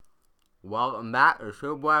Welcome back to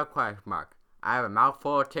Superboy Question Mark. I have a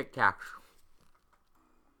mouthful of Tic Tacs.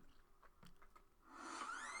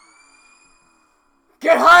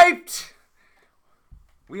 Get hyped!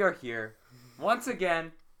 We are here once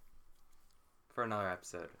again for another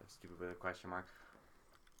episode of Stupid with a Question Mark.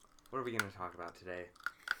 What are we going to talk about today?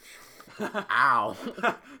 Ow.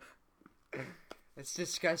 It's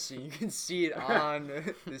disgusting. You can see it on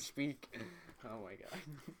the speak. Oh my god.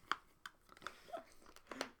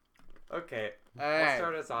 Okay, Alright, let's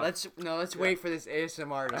start us off. Let's wait for this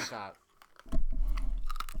ASMR to stop.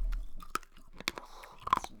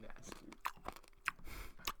 It's nasty.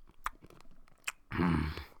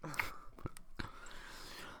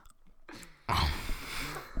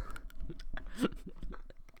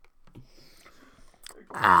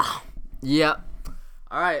 Yep.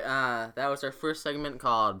 Alright, that was our first segment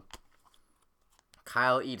called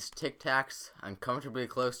Kyle Eats Tic Tacs Uncomfortably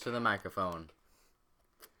Close to the Microphone.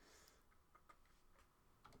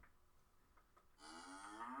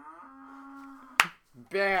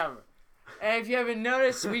 Bam! And if you haven't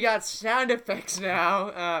noticed, we got sound effects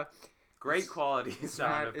now. Great quality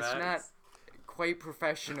sound effects. It's not quite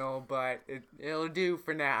professional, but it'll do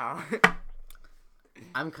for now.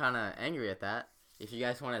 I'm kind of angry at that. If you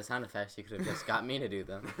guys wanted sound effects, you could have just got me to do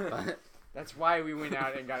them. But That's why we went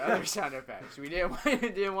out and got other sound effects. We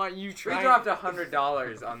didn't want you We trying. dropped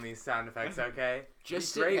 $100 on these sound effects, okay?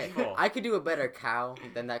 Just Be grateful. I could do a better cow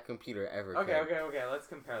than that computer ever could. Okay. Let's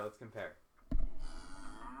compare.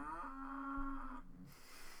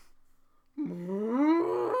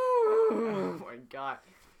 Oh my god.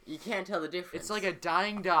 You can't tell the difference. It's like a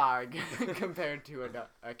dying dog compared to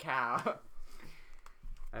a cow.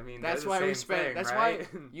 I mean, That's they're why the we same spent. thing, That's right?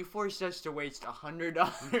 why you forced us to waste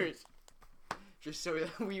 $100 just so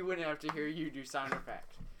that we wouldn't have to hear you do sound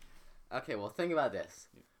effects. Okay, well, think about this.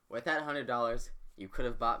 With that $100, you could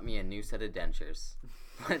have bought me a new set of dentures.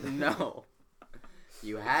 But no.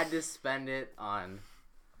 You had to spend it on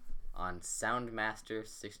Soundmaster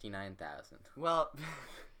 69,000. Well,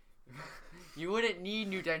 you wouldn't need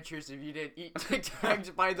new dentures if you didn't eat Tic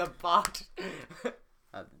Tacs by the box.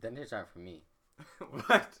 The dentures aren't for me.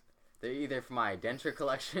 What? They're either for my denture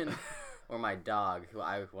collection or my dog, who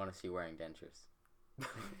I want to see wearing dentures.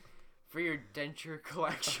 For your denture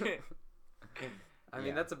collection. I mean,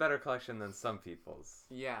 Yeah. that's a better collection than some people's.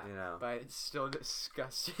 Yeah, You know. but it's still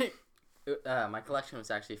disgusting. My collection was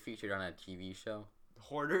actually featured on a TV show.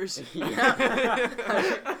 Hoarders?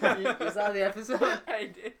 Yeah. You saw the episode? I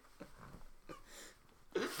did.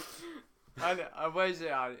 What is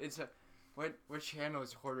it on? It's what channel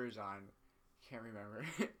is Hoarders on? Can't remember.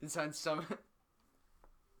 It's on some.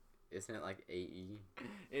 Isn't it like AE?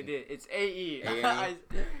 It's AE. A&E?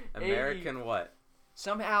 American what?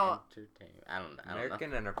 Somehow Entertainment. I don't know.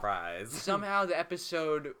 American Enterprise. Somehow the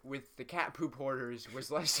episode with the cat poop hoarders was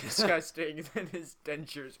less disgusting than his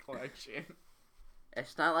dentures collection.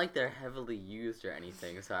 It's not like they're heavily used or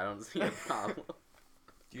anything, so I don't see a problem.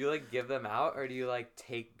 Do you like give them out, or do you like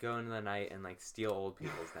go into the night and like steal old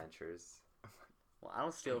people's dentures? Well, I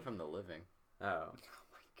don't steal from the living. Oh.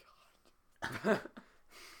 Oh my god.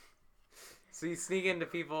 So you sneak into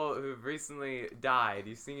people who've recently died.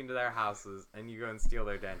 You sneak into their houses and you go and steal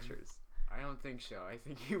their dentures. I don't think so. I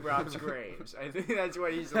think he robs graves. I think that's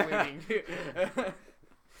what he's alluding to.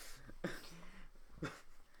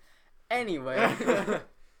 Anyway,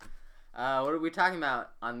 what are we talking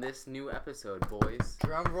about on this new episode, boys?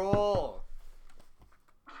 Drum roll.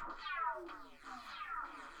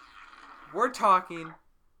 We're talking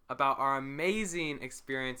about our amazing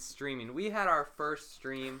experience streaming. We had our first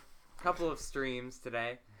stream, couple of streams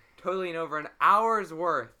today, totaling over an hour's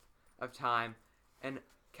worth of time and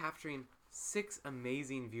capturing 6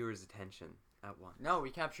 amazing viewers' attention at once. No, we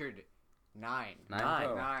captured 9. Nine.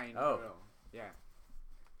 Oh. 9. Oh. Yeah.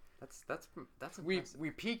 That's We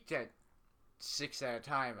impressive. peaked at 6 at a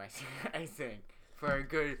time. I think for a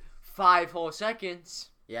good 5 whole seconds.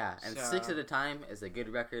 Yeah, and So- 6 at a time is a good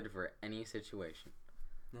record for any situation.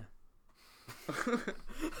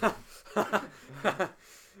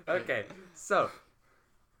 Okay, so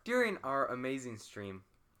during our amazing stream,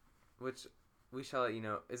 which we shall let you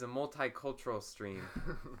know is a multicultural stream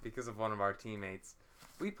because of one of our teammates,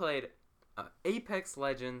 we played Apex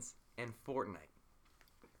Legends and Fortnite.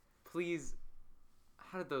 Please,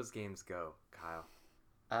 how did those games go,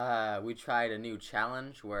 Kyle? We tried a new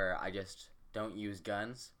challenge where I just don't use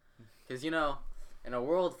guns. Because, you know, in a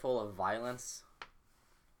world full of violence,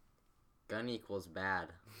 gun equals bad.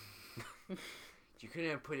 You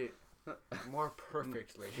couldn't have put it more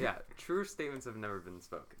perfectly. Yeah, truer statements have never been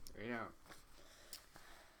spoken. You know.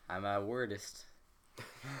 I'm a wordist.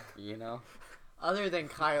 You know? Other than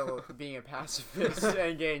Kyle being a pacifist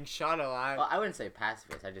and getting shot alive, Well, I wouldn't say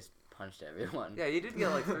pacifist. I just punched everyone. Yeah, you did get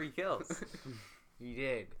like 3 kills. he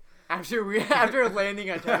did. After landing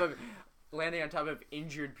on top of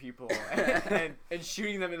injured people and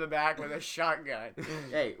shooting them in the back with a shotgun.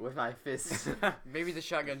 Hey, with my fists. Maybe the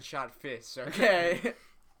shotgun shot fists. Okay.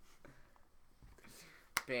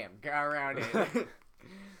 Bam, got around it.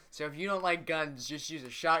 So if you don't like guns, just use a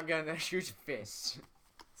shotgun that shoots fists.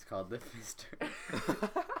 It's called the fister.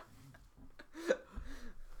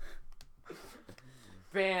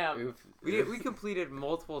 Bam. Oof. We completed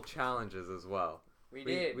multiple challenges as well. We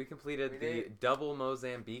did. We completed We the did. double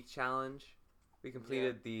Mozambique challenge. We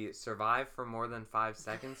completed the survive for more than 5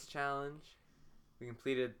 seconds challenge. We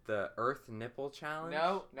completed the Earth nipple challenge.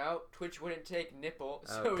 No, Twitch wouldn't take nipple,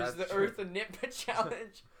 Oh, so it was that's the true. Earth and Nip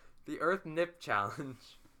challenge. The Earth nip challenge.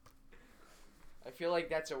 I feel like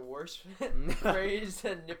that's a worse phrase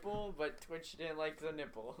than nipple, but Twitch didn't like the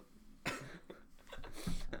nipple.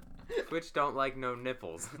 Twitch don't like no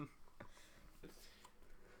nipples.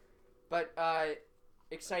 But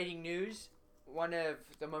exciting news. One of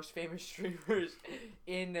the most famous streamers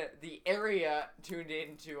in the area tuned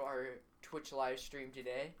in to our Twitch live stream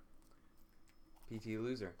today. PT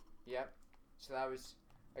Loser. Yep. So that was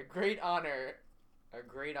a great honor. A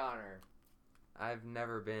great honor. I've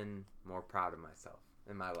never been more proud of myself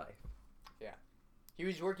in my life. He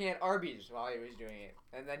was working at Arby's while he was doing it,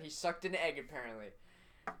 and then he sucked an egg apparently.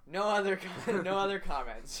 No other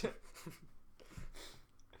comments.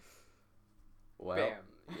 Well,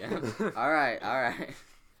 Bam. yeah. All right.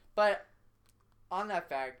 But on that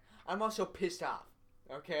fact, I'm also pissed off.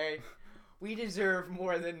 Okay, we deserve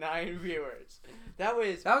more than 9 viewers. That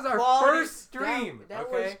was our quality- first stream, That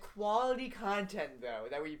okay? was quality content though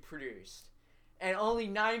that we produced, and only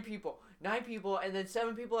 9 people. 9 people, and then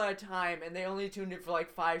 7 people at a time, and they only tuned in for like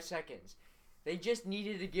 5 seconds. They just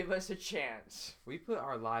needed to give us a chance. We put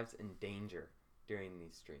our lives in danger during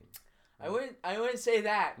these streams. I wouldn't say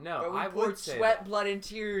that. No, but we I poured would say sweat, that. blood, and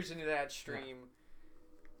tears into that stream.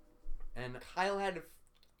 And Kyle had to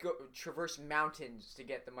go traverse mountains to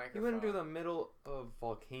get the he microphone. went into the middle of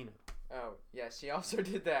volcano. Oh yes, he also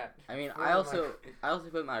did that. I mean, For I the also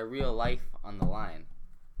put my real life on the line.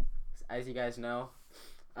 As you guys know,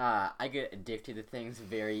 I get addicted to things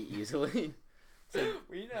very easily. So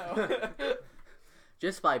We know.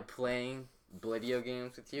 just by playing video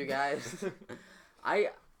games with you guys, I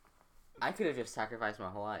could have just sacrificed my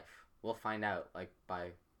whole life. We'll find out like by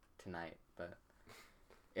tonight, but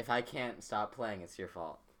if I can't stop playing, it's your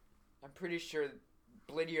fault. I'm pretty sure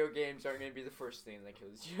video games aren't going to be the first thing that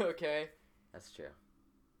kills you, okay? That's true.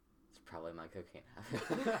 It's probably my cocaine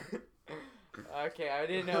habit. Okay, I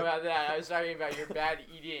didn't know about that. I was talking about your bad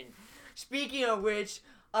eating. Speaking of which,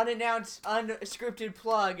 unannounced, unscripted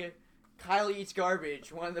plug, Kyle Eats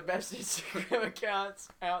Garbage, one of the best Instagram accounts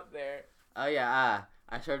out there. Oh yeah,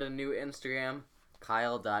 I started a new Instagram,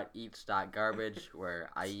 kyle.eats.garbage, where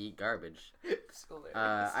I eat garbage. It's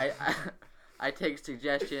hilarious. I take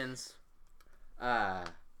suggestions. I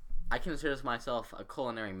consider myself a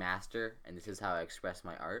culinary master, and this is how I express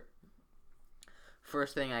my art.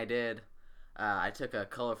 First thing I did, I took a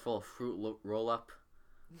colorful fruit roll-up,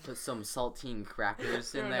 put some saltine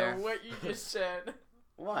crackers in I there. don't know what you just said.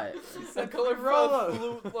 What? A colorful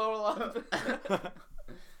roll-up. roll-up.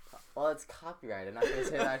 Well, it's copyrighted. I'm not gonna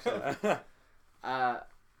say that actually.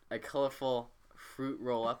 A colorful fruit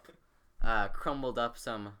roll-up, crumbled up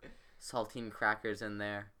some saltine crackers in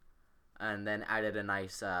there, and then added a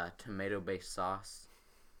nice tomato-based sauce.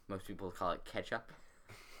 Most people call it ketchup.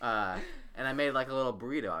 And I made like a little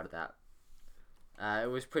burrito out of that. It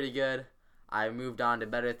was pretty good. I moved on to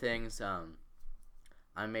better things.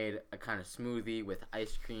 I made a kind of smoothie with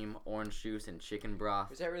ice cream, orange juice, and chicken broth.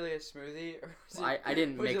 Was that really a smoothie? Or was Well, I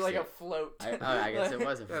didn't was mix it like it. a float? I guess it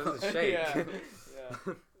was a That was float. a shake.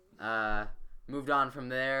 Yeah. Moved on from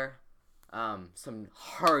there. Some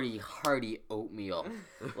hearty oatmeal.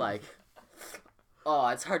 Like, oh,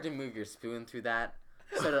 it's hard to move your spoon through that.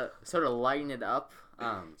 Sort of lighten it up.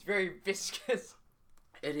 It's very viscous.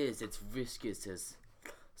 It is. It's viscous as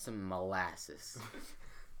some molasses.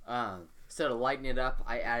 So to lighten it up,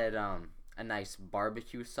 I added a nice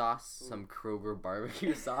barbecue sauce, some Kroger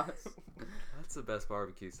barbecue sauce. That's the best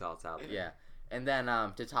barbecue sauce out there. Yeah, and then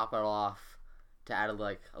to top it all off, to add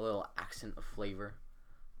like a little accent of flavor,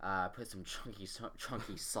 put some chunky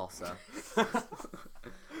salsa.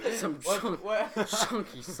 Some What?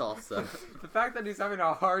 chunky salsa. The fact that he's having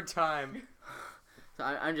a hard time. So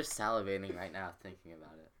I'm just salivating right now thinking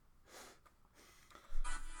about it.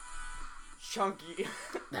 Chunky.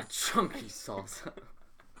 That chunky salsa.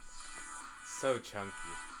 So chunky.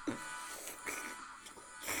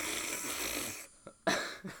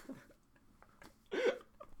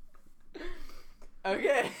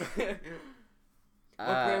 Okay. What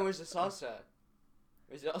brand Uh, was the salsa?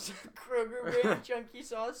 Was it also Kroger brand chunky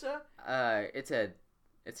salsa? it's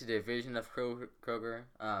a division of Kroger.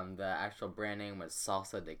 The actual brand name was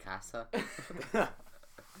Salsa de Casa.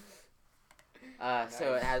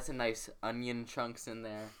 So it has some nice onion chunks in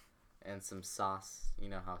there, and some sauce. You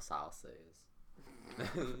know how salsa is.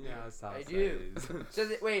 Yeah, salsa I do. is. So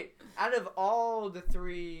wait, out of all the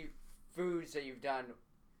 3 foods that you've done,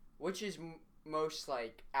 which is most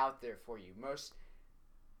like out there for you? Most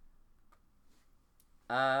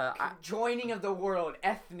joining of the world,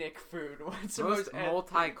 ethnic food. What's the most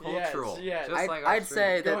multicultural. Yes. Just like I'd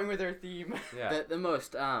say that going with our theme. Yeah. the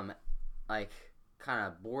most like kind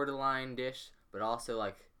of borderline dish, but also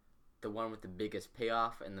like the one with the biggest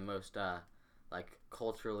payoff and the most like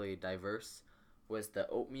culturally diverse was the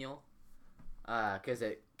oatmeal, because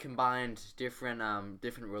it combined different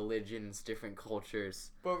religions, different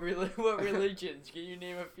cultures. But what religions? Can you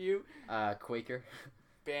name a few? Quaker.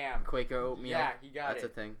 Bam. Quaker oatmeal. Yeah, you got That's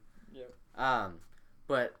it. a thing. Yep.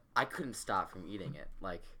 But I couldn't stop from eating it.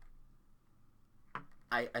 Like,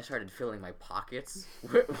 I started filling my pockets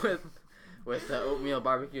with the oatmeal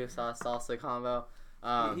barbecue sauce salsa combo.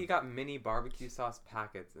 He got mini barbecue sauce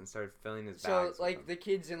packets and started filling his So bags. like the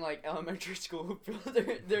kids in like elementary school who fill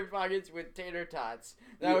their pockets with tater tots.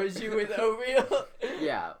 That was you with oatmeal.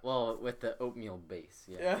 Yeah, well, with the oatmeal base.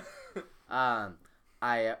 Yeah. Yeah.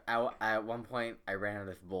 I at one point I ran out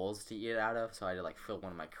of bowls to eat it out of, so I had to like fill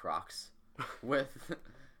one of my Crocs with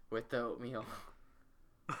the oatmeal.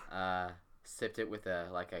 Sipped it with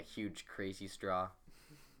a huge crazy straw.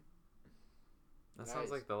 That Nice. sounds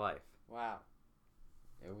like the life. Wow.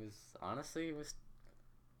 It was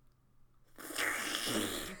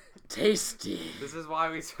tasty. This is why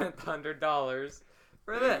we spent $100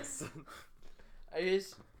 for this. I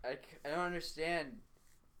don't understand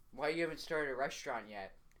why you haven't started a restaurant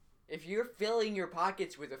yet. If you're filling your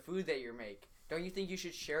pockets with the food that you make, don't you think you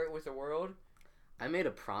should share it with the world? I made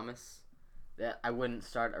a promise that I wouldn't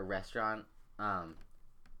start a restaurant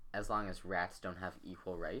as long as rats don't have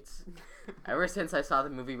equal rights. Ever since I saw the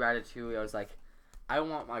movie Ratatouille, I was like, I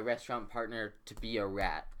want my restaurant partner to be a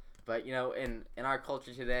rat. But, you know, in our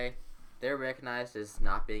culture today, they're recognized as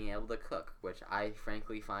not being able to cook, which I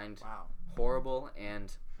frankly find Wow. horrible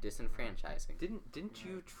and disenfranchising. Didn't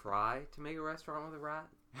you try to make a restaurant with a rat?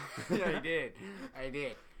 Yeah, I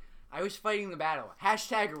did. I was fighting the battle.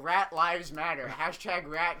 Hashtag rat lives matter. Hashtag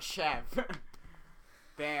rat chef.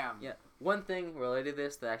 Bam. Yeah. One thing related to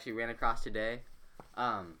this that I actually ran across today,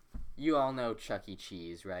 you all know Chuck E.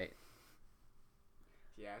 Cheese, right?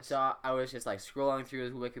 Yes. So I was just like scrolling through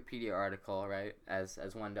his Wikipedia article, right, as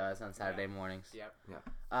one does on Saturday mornings. Yep.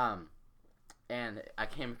 And I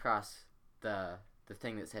came across the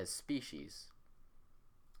thing that says species.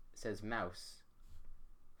 It says mouse,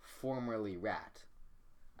 formerly rat.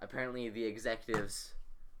 Apparently the executives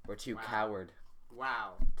were too Wow. coward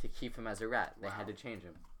Wow. to keep him as a rat. They had Wow. to change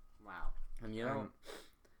him. Wow. And you know,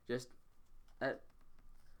 just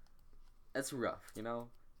that's rough. You know,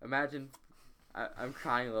 imagine. I'm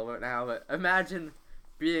crying a little bit now, but imagine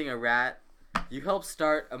being a rat. You help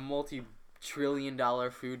start a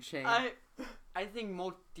multi-trillion-dollar food chain. I think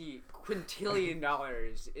multi-quintillion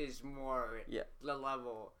dollars is more Yeah. the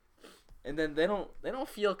level. And then they don't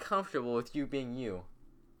feel comfortable with you being you,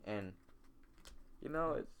 and you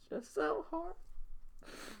know it's just so hard.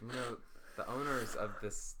 You know, the owners of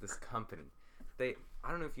this company, I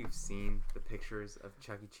don't know if you've seen the pictures of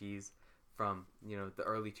Chuck E. Cheese from, you know, the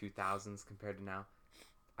early 2000s compared to now.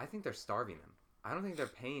 I think they're starving him. I don't think they're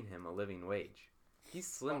paying him a living wage. He's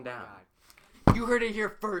slimmed Oh my down. God. You heard it here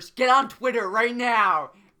first. Get on Twitter right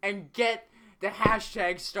now and get the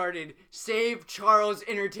hashtag started. Save Charles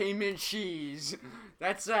Entertainment Cheese.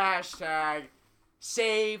 That's the hashtag.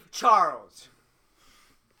 Save Charles.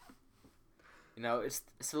 You know, it's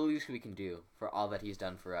the least we can do for all that he's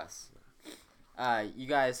done for us. You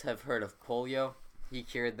guys have heard of polio. He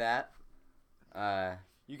cured that.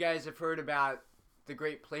 You guys have heard about the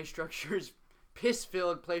great play structures,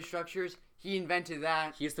 piss-filled play structures. He invented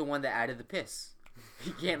that. He's the one that added the piss.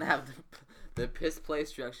 You can't have the piss play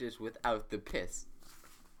structures without the piss.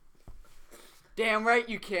 Damn right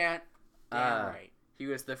you can't. Damn right. He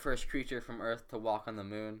was the first creature from Earth to walk on the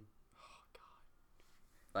moon. Oh,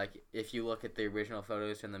 God. Like, if you look at the original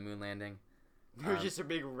photos from the moon landing, There's just a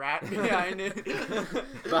big rat behind it.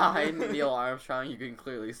 behind Neil Armstrong, you can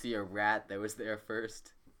clearly see a rat that was there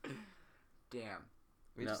first. Damn.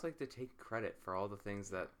 We No. just like to take credit for all the things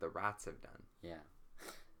that the rats have done.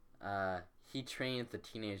 Yeah. He trained the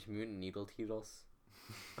Teenage Mutant Needle Teetles.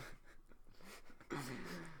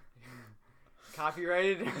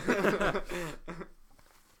 Copyrighted.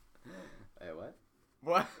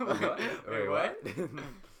 What? What? Wait, what?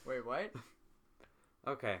 Wait, what?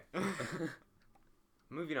 Okay.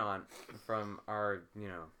 Moving on from our,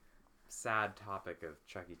 sad topic of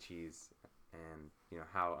Chuck E. Cheese and,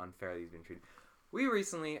 how unfairly he's been treated. We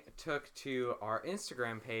recently took to our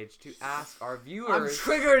Instagram page to ask our I'm viewers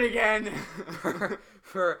triggered again.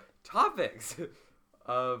 for topics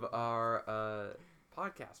of our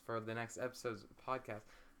podcast, for the next episode's podcast.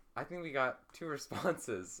 I think we got 2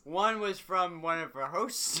 responses. One was from one of our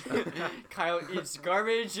hosts, Kyle Eats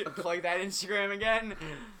Garbage. Plug that Instagram again.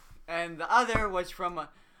 And the other was from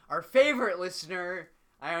our favorite listener.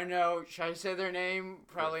 I don't know. Should I say their name?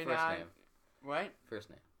 Probably First not. name. What? First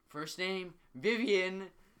name. First name, Vivian.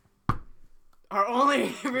 Our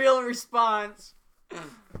only real response.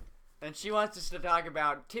 And she wants us to talk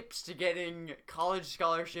about tips to getting college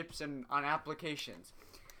scholarships and on applications.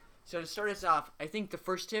 So to start us off, I think the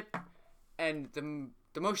first tip and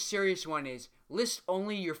the most serious one is list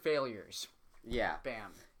only your failures. Yeah.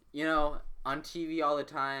 Bam. On TV all the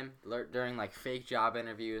time, during like fake job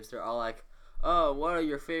interviews, they're all like, "Oh, what are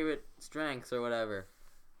your favorite strengths or whatever?"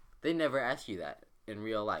 They never ask you that in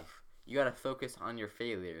real life. You gotta focus on your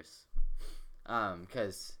failures,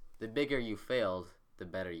 because the bigger you failed, the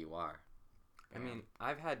better you are. I mean,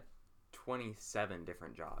 I've had 27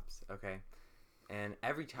 different jobs, okay? And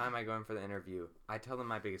every time I go in for the interview, I tell them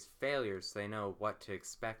my biggest failures so they know what to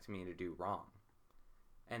expect me to do wrong.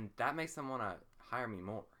 And that makes them want to hire me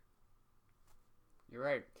more. You're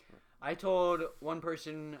right. I told one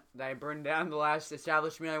person that I burned down the last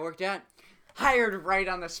establishment I worked at, hired right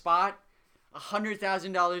on the spot,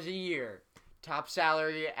 $100,000 a year, top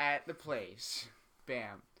salary at the place.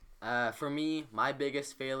 Bam. For me, my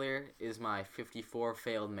biggest failure is my 54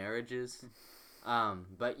 failed marriages.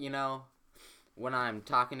 But when I'm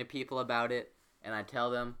talking to people about it and I tell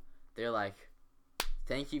them, they're like,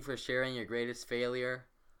 "Thank you for sharing your greatest failure.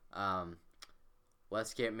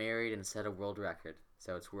 Let's get married and set a world record."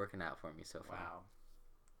 So it's working out for me so far. Wow.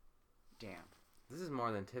 Damn. This is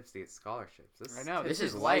more than tips to get scholarships. I know. This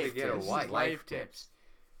is tips life to get a tips. wife. Life tips.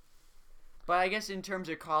 But I guess in terms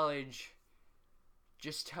of college,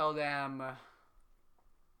 just tell them,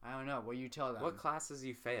 I don't know, what you tell them. What classes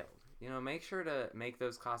you failed. Make sure to make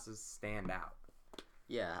those classes stand out.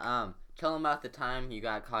 Yeah, tell them about the time you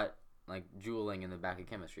got caught, like, drooling in the back of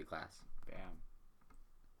chemistry class. Bam.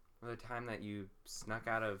 Or the time that you snuck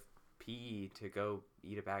out of PE to go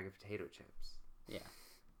eat a bag of potato chips. Yeah.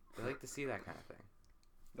 They like to see that kind of thing.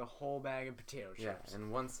 The whole bag of potato chips. Yeah, in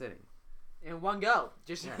one sitting. In one go.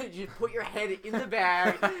 Just put your head in the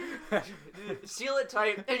bag, seal it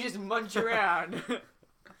tight, and just munch around.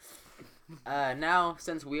 Now,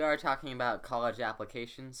 since we are talking about college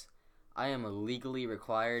applications, I am legally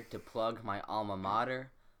required to plug my alma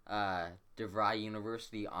mater, DeVry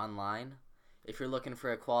University Online. If you're looking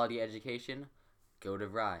for a quality education, go to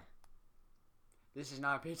DeVry. This is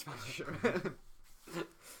not a paid sponsorship.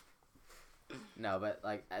 No, but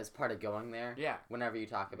like as part of going there, Yeah. whenever you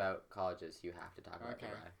talk about colleges, you have to talk about Okay.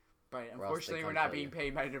 DeVry. But Or else they unfortunately, we're come not kill being you.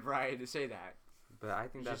 paid by DeVry to say that. But I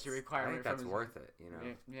think It's that's just a requirement I think that's from- worth it,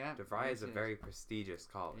 Yeah. DeVry is a it very prestigious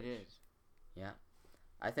college. It is.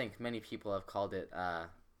 I think many people have called it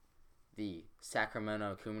the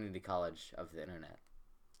Sacramento Community College of the Internet.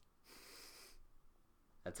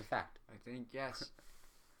 That's a fact. I think, yes.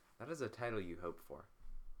 That is a title you hope for.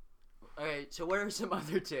 Okay, so what are some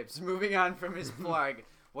other tips? Moving on from his plug,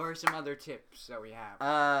 what are some other tips that we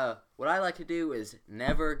have? What I like to do is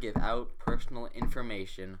never give out personal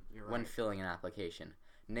information You're when right. filling an application.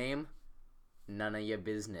 Name, none of your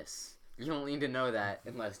business. You don't need to know that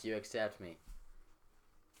unless you accept me.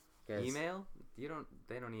 'Cause Email? They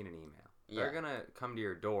don't need an email. Yeah. They're gonna come to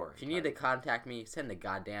your door. If you need to contact me, send a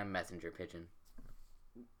goddamn messenger pigeon.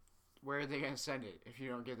 Where are they going to send it if you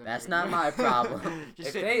don't give them That's your- not my problem. Just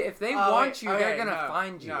If say- they Oh, want wait, you, okay, they're gonna no,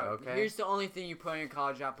 find you. no. Okay. Here's the only thing you put on your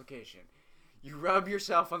college application. You rub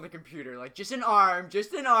yourself on the computer, like just an arm,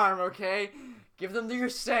 okay? Give them your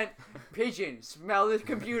scent pigeon. Smell the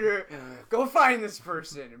computer. Go find this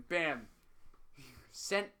person. Bam.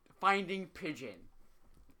 Scent finding pigeon.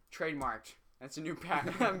 Trademarked. That's a new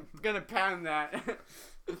patent. I'm gonna patent that.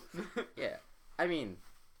 Yeah. I mean,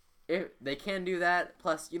 if they can do that,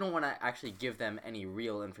 plus you don't want to actually give them any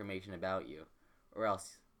real information about you, or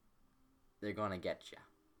else they're gonna get you.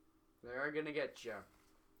 They are gonna get you.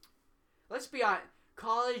 Let's be honest.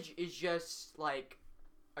 College is just like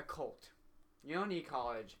a cult. You don't need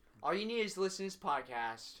college. All you need is to listen to this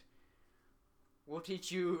podcast. We'll teach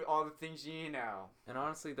you all the things you need to know. And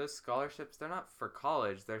honestly, those scholarships, they're not for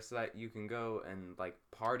college. They're so that you can go and like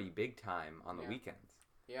party big time on the Yeah. weekends.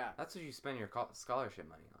 Yeah. That's what you spend your scholarship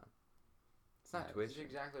money on. It's not That Twitch. That's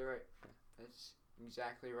exactly right. That's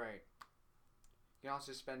exactly right. You can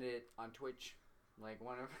also spend it on Twitch, like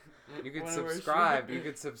one of. You could one of our subscribe. stream- You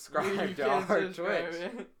could subscribe You to can our subscribe,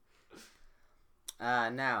 Twitch. yeah.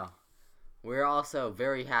 Now, we're also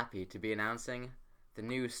very happy to be announcing the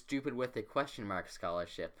new Stupid with a Question Mark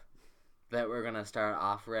scholarship that we're gonna start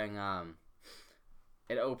offering.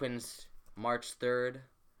 It opens March 3rd,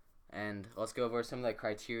 and let's go over some of the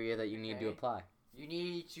criteria that you need to Okay. apply. You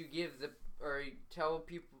need to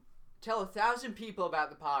tell 1,000 people about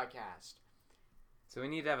the podcast. So we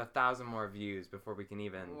need to have 1,000 more views before we can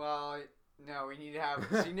even. Well, no, we need to have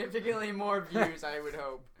significantly more views, I would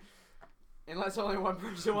hope. Unless only one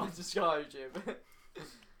person wants a scholarship.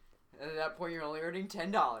 And at that point, you're only earning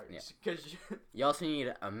 $10. Yeah. Because You also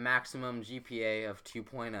need a maximum GPA of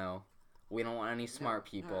 2.0. We don't want any smart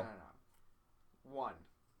people. No. One.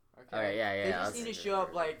 Okay. Alright, yeah. They just let's- need to show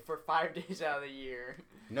up like for 5 days out of the year.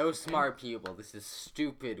 No smart people. This is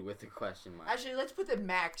stupid with a question mark. Actually, let's put the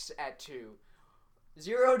max at 2.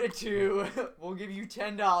 0 to 2, we'll give you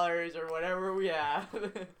 $10 or whatever we have.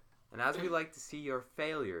 And as we like to see your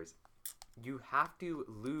failures, you have to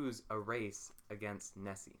lose a race against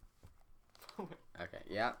Nessie. Okay,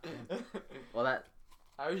 yeah. Well, that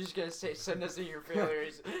I was just gonna say, send us in your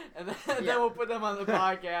failures, and then, Yeah. we'll put them on the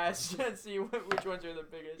podcast and see which ones are the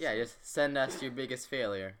biggest. yeah, just send us your biggest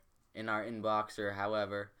failure in our inbox or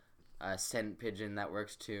however. Send pigeon, that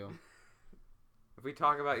works too. If we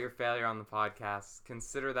talk about your failure on the podcast,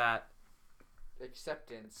 consider that.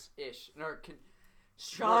 Acceptance-ish. Or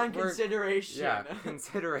strong We're- consideration. Yeah,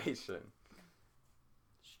 consideration.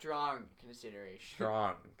 Strong consideration.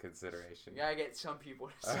 Strong consideration. You gotta get some people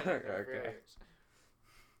to send in their Okay. failures.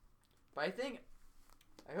 But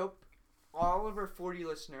I hope all of our 40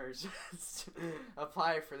 listeners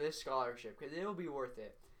apply for this scholarship, because it'll be worth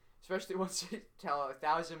it. Especially once you tell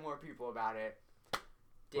 1,000 more people about it.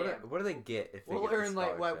 Damn. What do they get if they We'll get the earn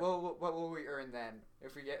like what scholarship? will we earn then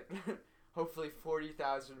if we get hopefully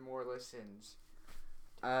 40,000 more listens?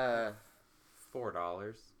 $4.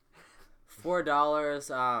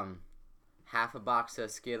 $4, half a box of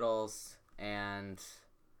Skittles, and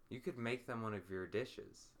You could make them one of your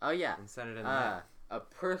dishes oh yeah, and send it in the mail. a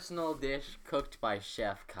personal dish cooked by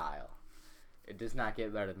Chef Kyle. It does not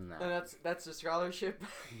get better than And that. that's the scholarship.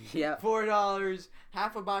 Yep. $4,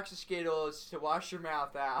 half a box of Skittles to wash your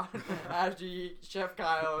mouth out after you eat Chef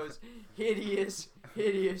Kyle's hideous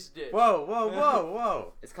dish.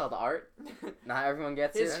 Whoa. It's called art. Not everyone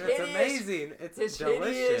gets His And it. it's hideous- amazing. It's His delicious.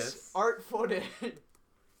 hideous artful dish.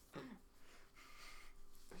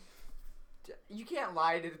 You can't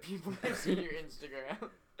lie to the people that see your Instagram.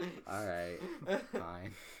 All right,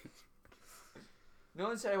 fine. No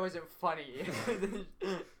one said I wasn't funny.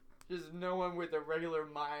 Just no one with a regular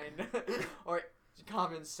mind or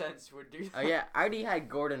common sense would do that. Oh yeah, I already had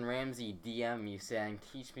Gordon Ramsay DM you saying,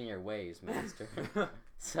 "Teach me your ways, master."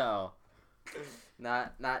 So,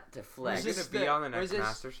 not to Are flex. you Was this gonna be the- on the next was this-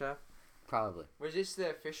 MasterChef? Probably. Was this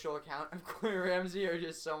the official account of Gordon Ramsay or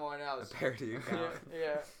just someone A else? parody account.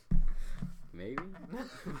 Yeah. Maybe.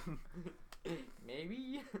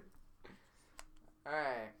 Maybe.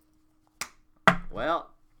 Alright. Well,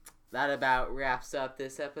 that about wraps up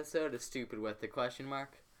this episode of Stupid with the Question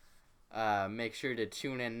Mark. Make sure to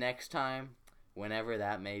tune in next time, whenever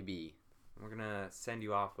that may be. We're gonna send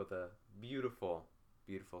you off with a beautiful,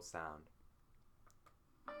 beautiful sound.